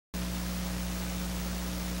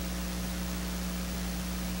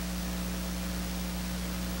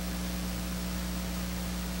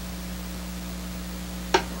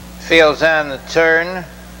Feels on the turn.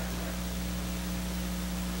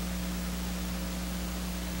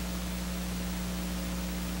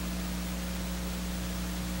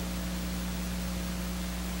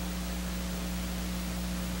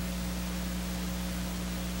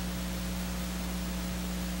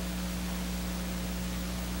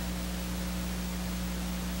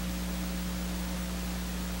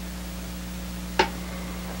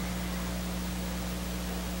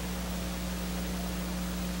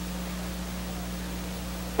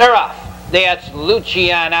 They're off. That's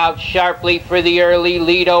Lucian out sharply for the early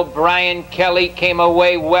lead. O'Brien Kelly came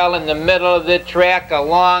away well in the middle of the track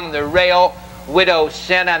along the rail. Widow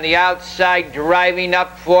Scent on the outside driving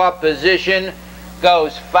up for position.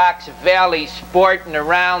 Goes Fox Valley Sport, and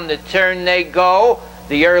around the turn they go.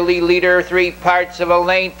 The early leader 3/4 of a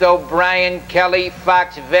length. O'Brien Kelly.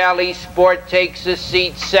 Fox Valley Sport takes a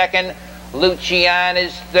seat second. Lucian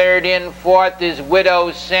is third. In fourth is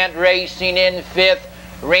Widow Scent, racing in fifth.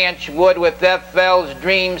 Ranch Wood with FL's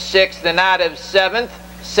Dream sixth and out of seventh.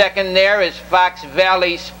 Second there is Fox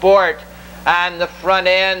Valley Sport. On the front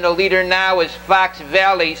end, the leader now is Fox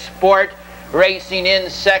Valley Sport, racing in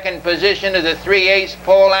second position to the 3/8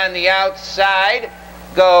 pole. On the outside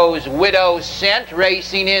goes Widow Scent,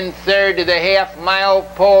 racing in third to the half-mile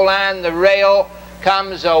pole. On the rail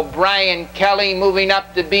comes O'Brien Kelly, moving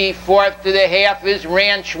up to be fourth. To the half is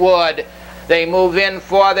Ranch Wood. They move in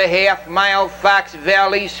for the half-mile. Fox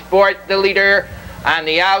Valley Sport, the leader. On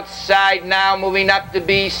the outside now, moving up to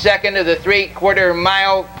be second to the 3/4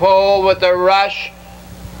 mile pole with a rush,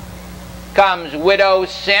 comes Widow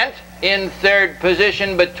Scent. In third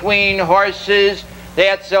position between horses,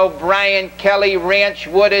 that's O'Brien Kelly. Ranch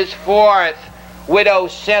Wood is fourth. Widow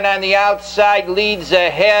Scent on the outside leads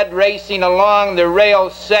ahead, racing along the rail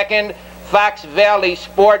second. Fox Valley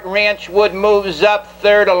Sport. Ranch Wood moves up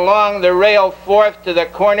third along the rail fourth. To the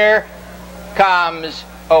corner comes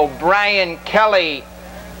O'Brien Kelly.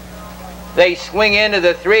 They swing into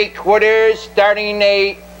the 3/4, starting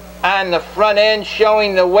on the front end,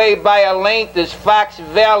 showing the way by a length is Fox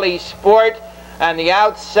Valley Sport. On the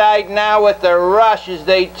outside now with a rush as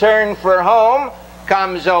they turn for home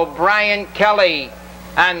comes O'Brien Kelly.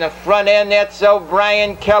 On the front end, that's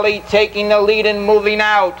O'Brien Kelly taking the lead and moving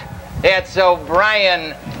out. That's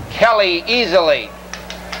O'Brien Kelly easily.